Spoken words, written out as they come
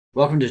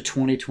Welcome to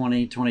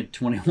 2020,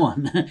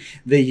 2021,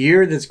 the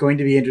year that's going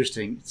to be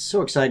interesting. It's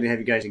so excited to have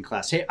you guys in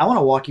class. Hey, I want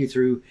to walk you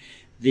through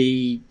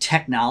the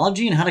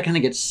technology and how to kind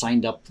of get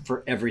signed up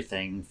for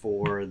everything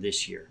for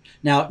this year.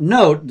 Now,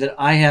 note that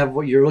I have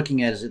what you're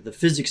looking at is the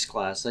physics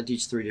class. I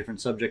teach 3 different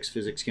subjects,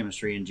 physics,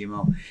 chemistry, and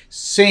GMO.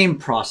 Same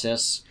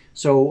process.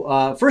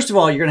 So first of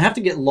all, you're going to have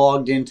to get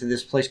logged into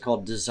this place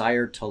called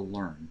Desire to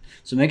Learn.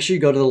 So make sure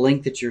you go to the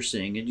link that you're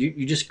seeing. And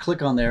you just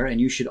click on there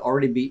and you should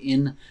already be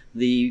in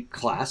the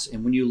class.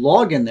 And when you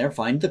log in there,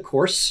 find the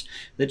course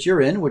that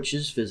you're in, which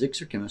is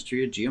physics or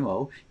chemistry or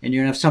GMO. And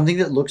you're going to have something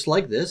that looks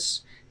like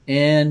this.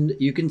 And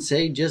you can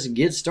say, just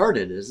get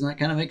started. Doesn't that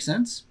kind of make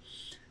sense?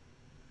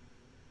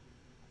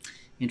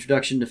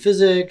 Introduction to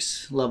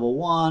Physics, Level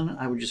 1.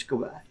 I would just go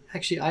back.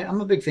 Actually, I'm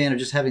a big fan of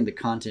just having the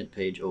content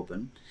page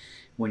open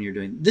when you're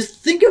doing this.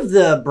 Think of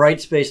the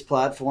Brightspace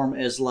platform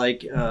as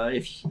like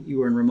if you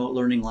were in remote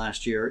learning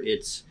last year,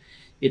 it's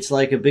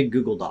like a big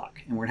Google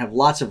Doc, and we're gonna have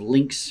lots of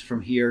links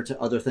from here to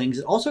other things.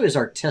 It also is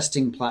our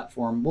testing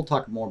platform. We'll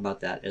talk more about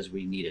that as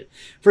we need it.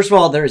 First of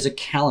all, there is a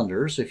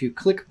calendar. So if you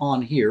click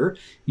on here,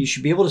 you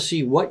should be able to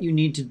see what you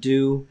need to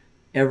do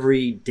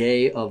every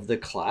day of the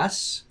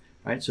class,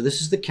 right? So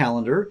this is the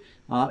calendar.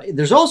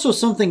 There's also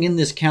something in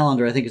this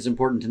calendar I think is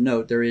important to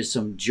note. There is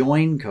some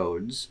join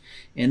codes,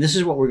 and this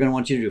is what we're going to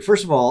want you to do.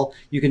 First of all,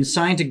 you can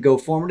sign to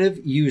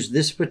GoFormative, use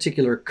this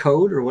particular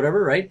code or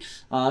whatever, right?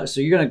 So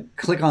you're going to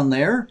click on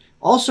there.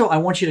 Also, I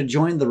want you to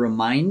join the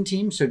Remind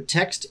team. So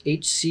text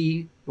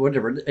HC,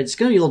 whatever. It's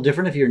going to be a little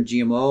different if you're in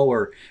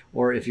GMO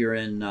or if you're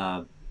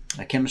in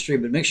chemistry,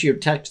 but make sure you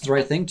text the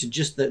right thing to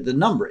just the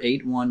number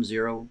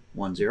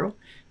 81010.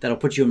 That'll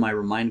put you in my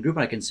Remind group,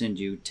 and I can send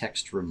you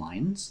text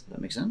reminds. Does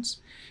that make sense?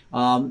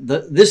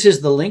 This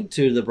is the link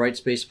to the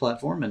Brightspace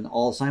platform, and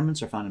all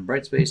assignments are found in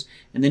Brightspace.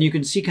 And then you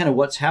can see kind of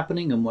what's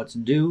happening and what's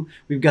due.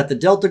 We've got the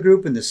Delta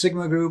group and the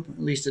Sigma group,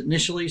 at least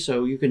initially,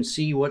 so you can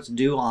see what's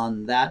due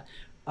on that.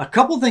 A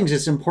couple things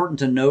that's important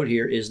to note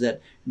here is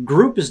that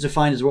group is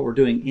defined as what we're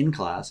doing in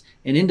class,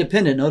 and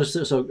independent, notice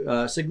this,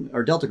 so Sigma,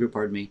 or Delta group,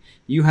 pardon me,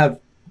 you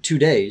have 2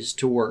 days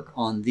to work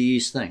on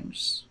these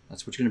things.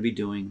 That's what you're going to be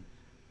doing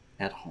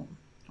at home.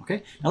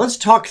 Okay, now let's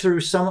talk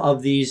through some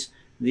of these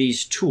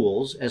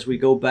tools as we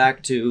go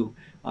back to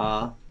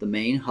the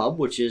main hub,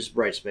 which is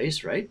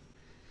Brightspace, right?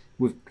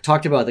 We've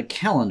talked about the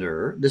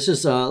calendar. This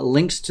is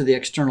links to the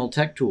external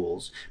tech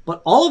tools,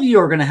 but all of you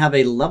are going to have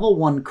a level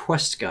 1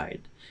 quest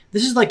guide.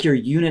 This is like your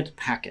unit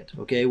packet,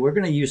 okay? We're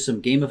going to use some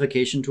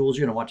gamification tools.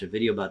 You're going to watch a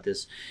video about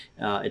this,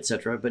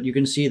 etc. But you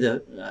can see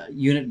the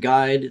unit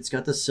guide. It's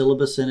got the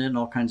syllabus in it and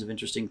all kinds of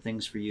interesting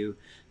things for you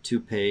to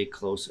pay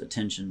close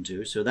attention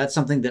to. So that's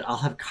something that I'll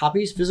have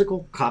copies,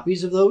 physical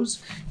copies of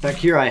those. In fact,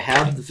 here I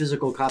have the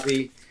physical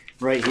copy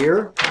right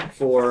here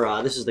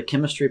for, this is the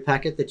chemistry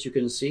packet that you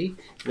can see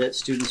that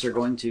students are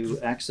going to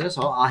access.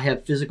 I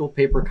have physical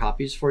paper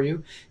copies for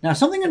you. Now,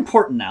 something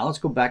important now, let's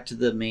go back to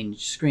the main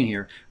screen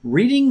here.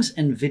 Readings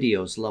and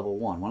videos, level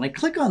 1. When I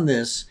click on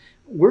this,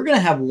 we're gonna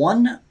have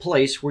one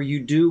place where you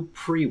do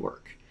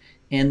pre-work.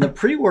 And the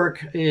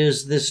pre-work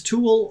is this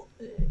tool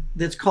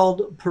that's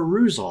called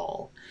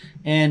Perusall.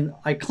 And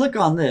I click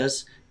on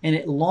this and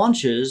it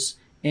launches,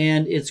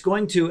 and it's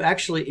going to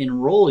actually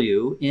enroll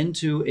you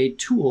into a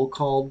tool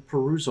called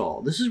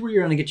Perusall. This is where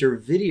you're going to get your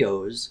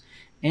videos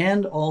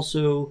and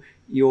also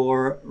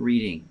your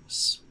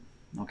readings.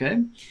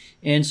 Okay?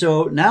 And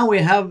so now we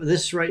have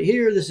this right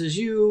here. This is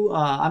you.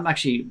 I'm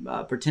actually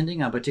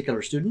pretending I'm a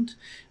particular student.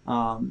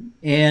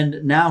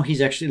 And now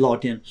he's actually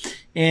logged in.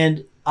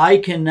 And I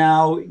can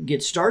now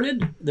get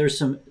started. There's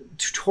some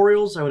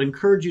tutorials. I would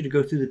encourage you to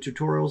go through the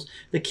tutorials.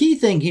 The key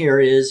thing here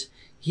is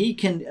he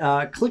can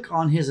click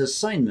on his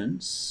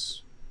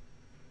assignments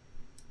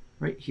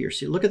right here.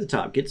 See, look at the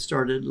top, get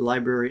started,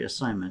 library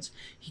assignments.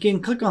 He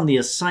can click on the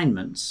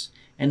assignments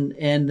and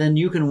then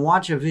you can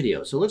watch a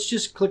video. So let's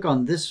just click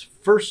on this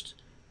first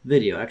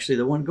video. Actually,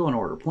 the one, go in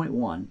order, point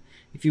 1.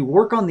 If you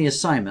work on the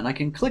assignment, I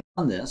can click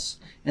on this,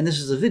 and this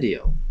is a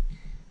video.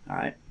 All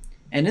right.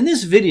 And in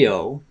this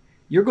video,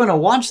 you're going to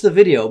watch the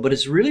video, but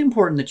it's really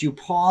important that you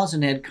pause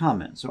and add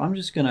comments. So I'm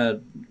just going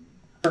to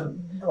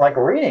like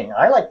reading.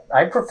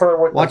 I prefer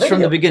what watch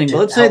from the beginning. But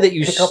let's say that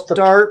you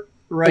start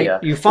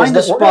right. You find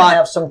the spot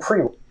have some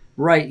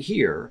right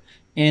here,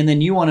 and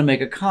then you want to make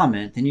a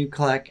comment. Then you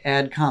click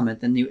Add Comment.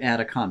 Then you add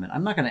a comment.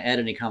 I'm not going to add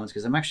any comments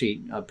because I'm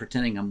actually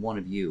pretending I'm one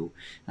of you.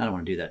 I don't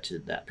want to do that to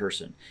that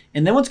person.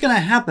 And then what's going to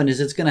happen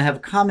is it's going to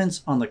have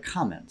comments on the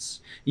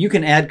comments. You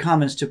can add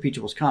comments to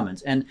people's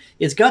comments, and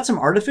it's got some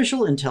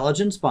artificial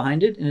intelligence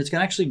behind it, and it's going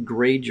to actually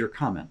grade your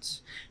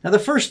comments. Now, the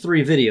first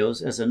 3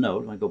 videos, as a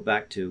note, I go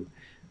back to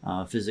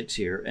physics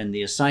here and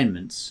the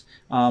assignments.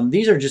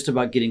 These are just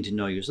about getting to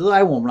know you. So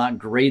I will not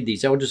grade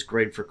these. I will just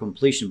grade for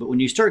completion. But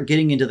when you start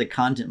getting into the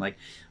content, like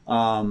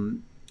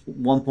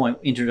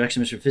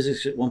Introduction to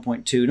Physics at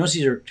 1.2. Notice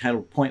these are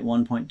titled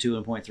 0.1, 0.2,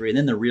 and 0.3, and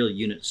then the real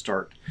units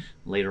start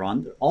later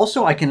on.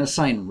 Also, I can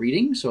assign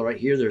reading. So right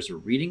here, there's a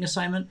reading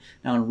assignment.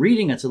 Now in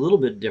reading, it's a little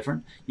bit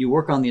different. You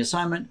work on the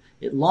assignment.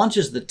 It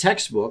launches the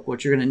textbook,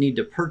 what you're going to need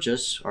to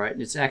purchase. All right,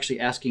 it's actually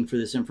asking for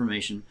this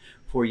information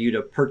for you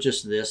to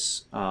purchase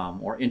this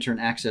or enter an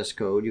access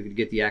code. You could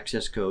get the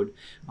access code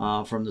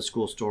from the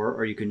school store,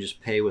 or you can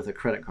just pay with a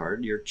credit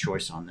card, your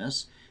choice on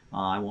this.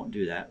 I won't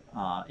do that.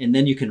 And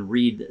then you can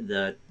read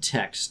the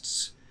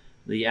texts,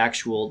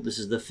 this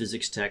is the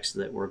physics text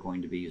that we're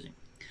going to be using.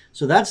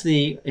 So that's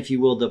the, if you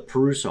will, the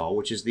perusal,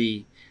 which is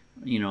the,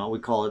 we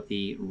call it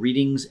the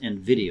readings and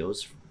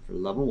videos for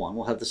level 1.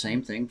 We'll have the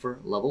same thing for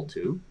level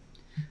 2.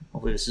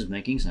 Hopefully this is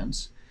making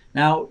sense.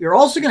 Now, you're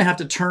also going to have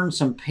to turn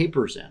some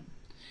papers in.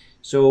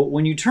 So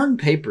when you turn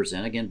papers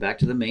in, again, back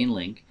to the main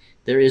link,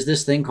 there is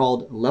this thing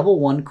called level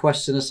 1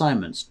 question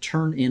assignments,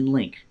 turn in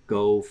link,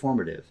 go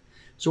formative.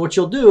 So what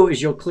you'll do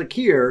is you'll click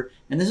here,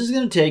 and this is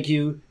going to take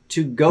you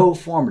to Go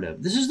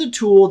Formative. This is the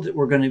tool that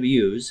we're going to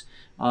use.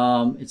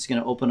 It's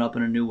going to open up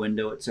in a new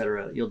window,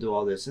 etc. You'll do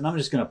all this, and I'm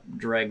just going to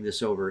drag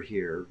this over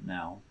here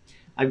now.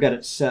 I've got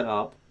it set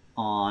up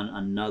on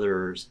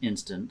another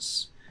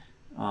instance.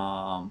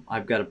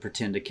 I've got a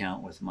pretend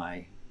account with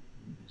my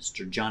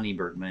Mr. Johnny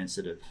Bergmann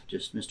instead of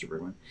just Mr.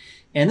 Bergmann.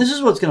 And this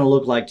is what it's going to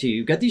look like to you.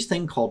 You've got these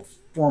things called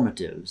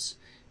formatives.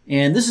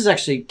 And this is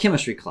actually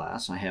chemistry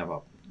class I have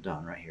up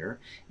done right here.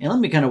 And let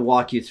me kind of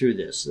walk you through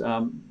this.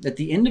 At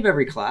the end of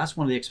every class,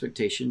 one of the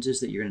expectations is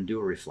that you're going to do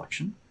a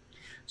reflection.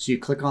 So you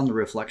click on the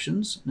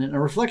reflections. And in a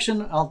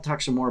reflection, I'll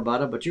talk some more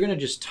about it, but you're going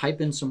to just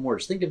type in some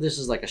words. Think of this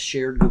as like a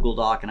shared Google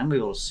Doc, and I'm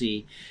able to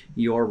see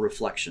your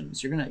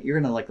reflections. You're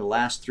gonna like the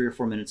last 3 or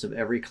 4 minutes of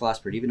every class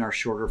period, even our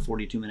shorter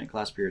 42-minute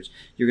class periods,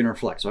 you're going to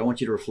reflect. So I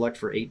want you to reflect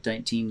for 8,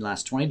 19,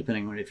 last 20,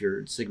 depending on if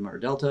you're sigma or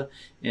delta,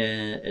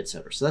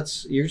 etc. So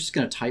you're just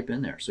going to type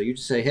in there. So you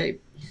just say, hey,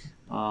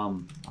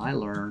 I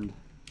learned,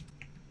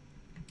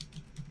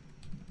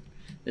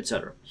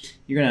 etc.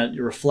 You're going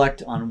to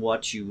reflect on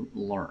what you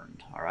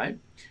learned, all right?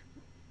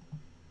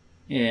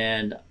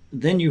 And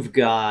then you've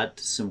got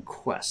some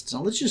quests.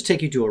 Now let's just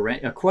take you to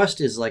a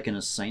quest is like an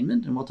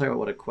assignment, and we'll talk about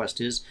what a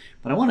quest is,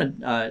 but I want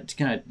to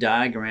kind of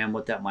diagram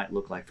what that might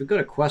look like. If we go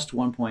to quest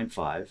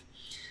 1.5,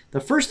 the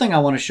first thing I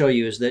want to show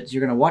you is that you're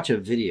going to watch a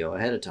video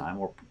ahead of time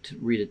or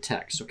read a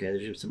text. Okay,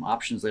 there's some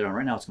options later on.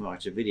 Right now it's going to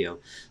watch a video.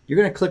 You're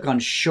going to click on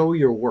show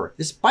your work.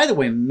 This, by the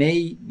way,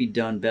 may be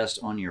done best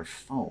on your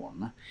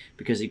phone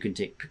because you can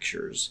take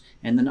pictures.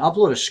 And then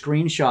upload a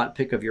screenshot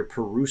pic of your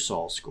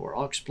perusal score.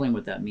 I'll explain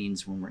what that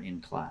means when we're in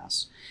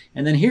class.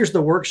 And then here's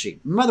the worksheet.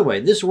 And by the way,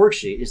 this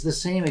worksheet is the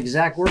same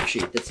exact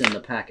worksheet that's in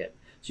the packet.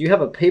 So you have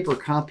a paper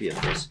copy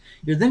of this.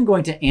 You're then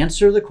going to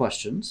answer the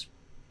questions.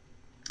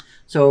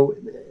 So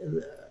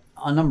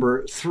on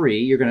number 3,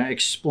 you're going to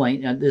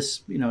explain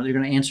this, you're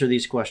going to answer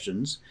these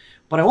questions.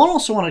 But I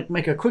also want to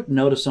make a quick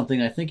note of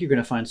something I think you're going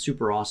to find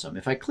super awesome.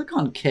 If I click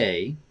on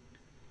K,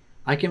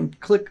 I can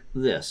click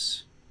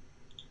this.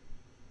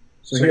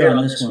 So here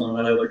on this one,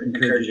 what I would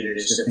encourage you to do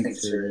is to think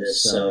through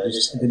this,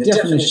 just the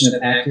definition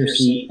of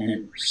accuracy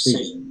and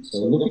precision.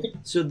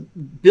 So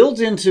built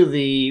into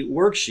the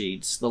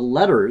worksheets, the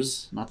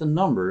letters, not the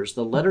numbers,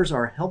 the letters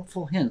are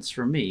helpful hints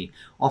for me.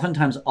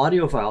 Oftentimes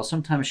audio files,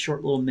 sometimes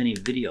short little mini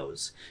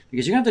videos,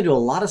 because you're going to have to do a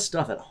lot of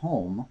stuff at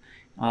home,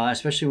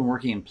 especially when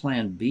working in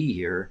Plan B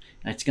here,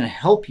 and it's going to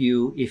help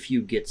you if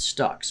you get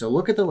stuck. So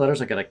look at the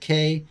letters. I got a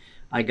K,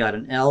 I got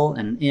an L,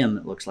 and an M,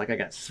 it looks like. I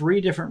got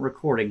 3 different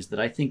recordings that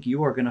I think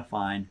you are going to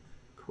find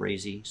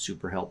crazy,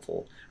 super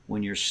helpful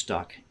when you're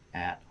stuck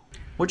at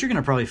home. What you're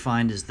going to probably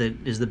find is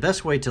that the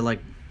best way to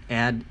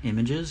add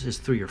images is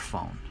through your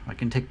phone. I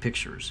can take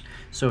pictures.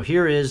 So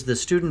here is the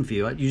student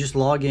view. You just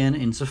log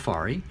in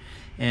Safari,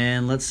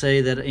 and let's say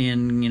that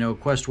in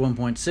Quest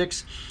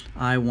 1.6,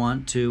 I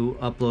want to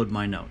upload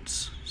my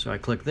notes. So I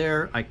click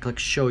there, I click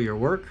Show Your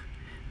Work,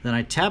 then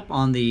I tap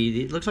on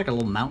it looks like a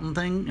little mountain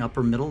thing,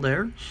 upper middle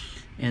there,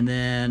 and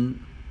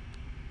then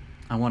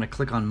I want to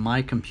click on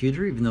My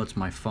Computer, even though it's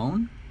my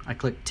phone. I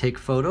click Take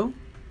Photo.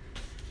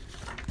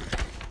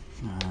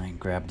 I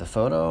grab the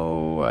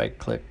photo, I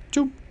click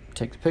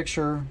take the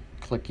picture,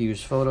 click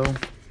Use Photo.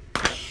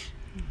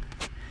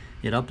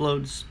 It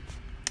uploads,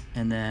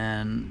 and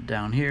then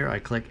down here I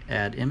click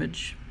Add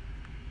Image.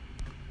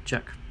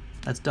 Check.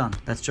 That's done.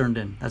 That's turned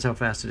in. That's how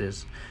fast it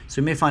is.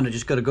 So you may find it.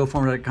 Just go to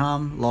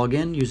goformative.com, log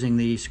in using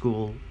the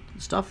school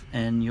stuff,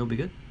 and you'll be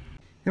good.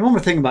 And one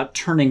more thing about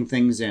turning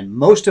things in.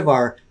 Most of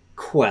our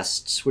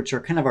quests, which are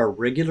kind of our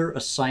regular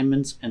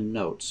assignments and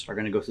notes, are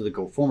going to go through the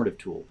Go Formative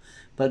tool.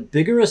 But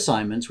bigger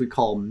assignments we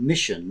call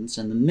missions,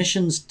 and the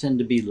missions tend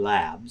to be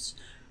labs,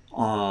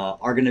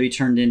 are going to be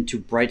turned into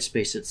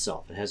Brightspace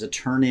itself. It has a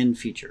turn-in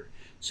feature.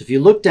 So if you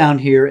look down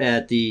here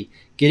at the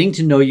Getting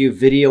to Know You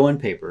video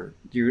and paper,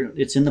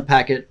 it's in the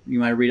packet. You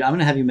might read it. I'm going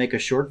to have you make a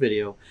short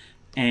video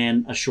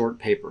and a short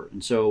paper.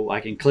 And so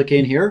I can click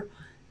in here,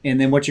 and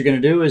then what you're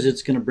going to do is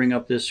it's going to bring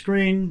up this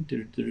screen.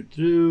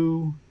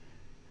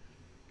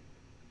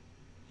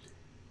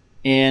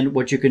 And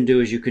what you can do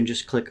is you can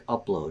just click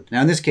upload.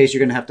 Now in this case, you're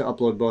going to have to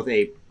upload both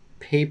a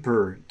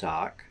paper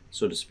doc,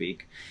 so to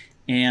speak,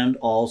 and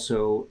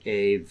also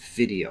a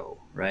video,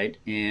 right?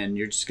 And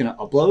you're just going to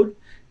upload.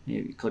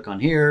 You click on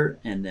here,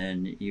 and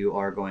then you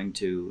are going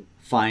to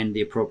find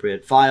the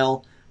appropriate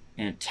file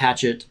and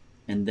attach it,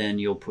 and then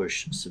you'll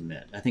push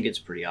submit. I think it's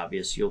pretty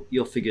obvious.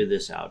 You'll figure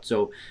this out.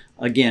 So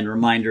again,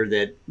 reminder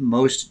that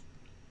most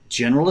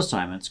general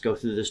assignments go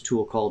through this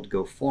tool called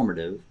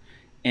GoFormative,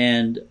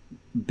 and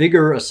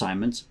bigger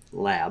assignments,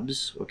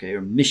 labs, okay,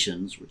 or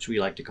missions, which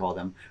we like to call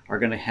them, are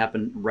going to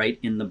happen right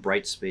in the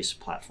Brightspace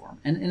platform.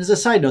 And as a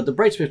side note, the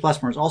Brightspace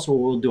platform is also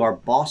where we'll do our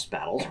boss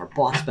battles. Our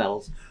boss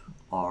battles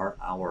are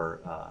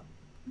our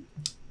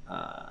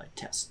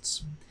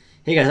tests.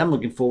 Hey guys, I'm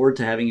looking forward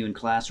to having you in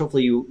class.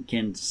 Hopefully you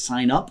can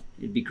sign up.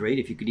 It'd be great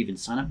if you could even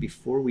sign up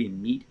before we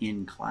meet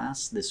in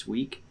class this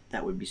week.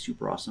 That would be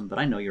super awesome. But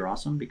I know you're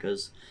awesome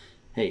because,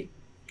 hey,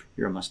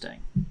 you're a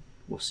Mustang.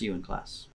 We'll see you in class.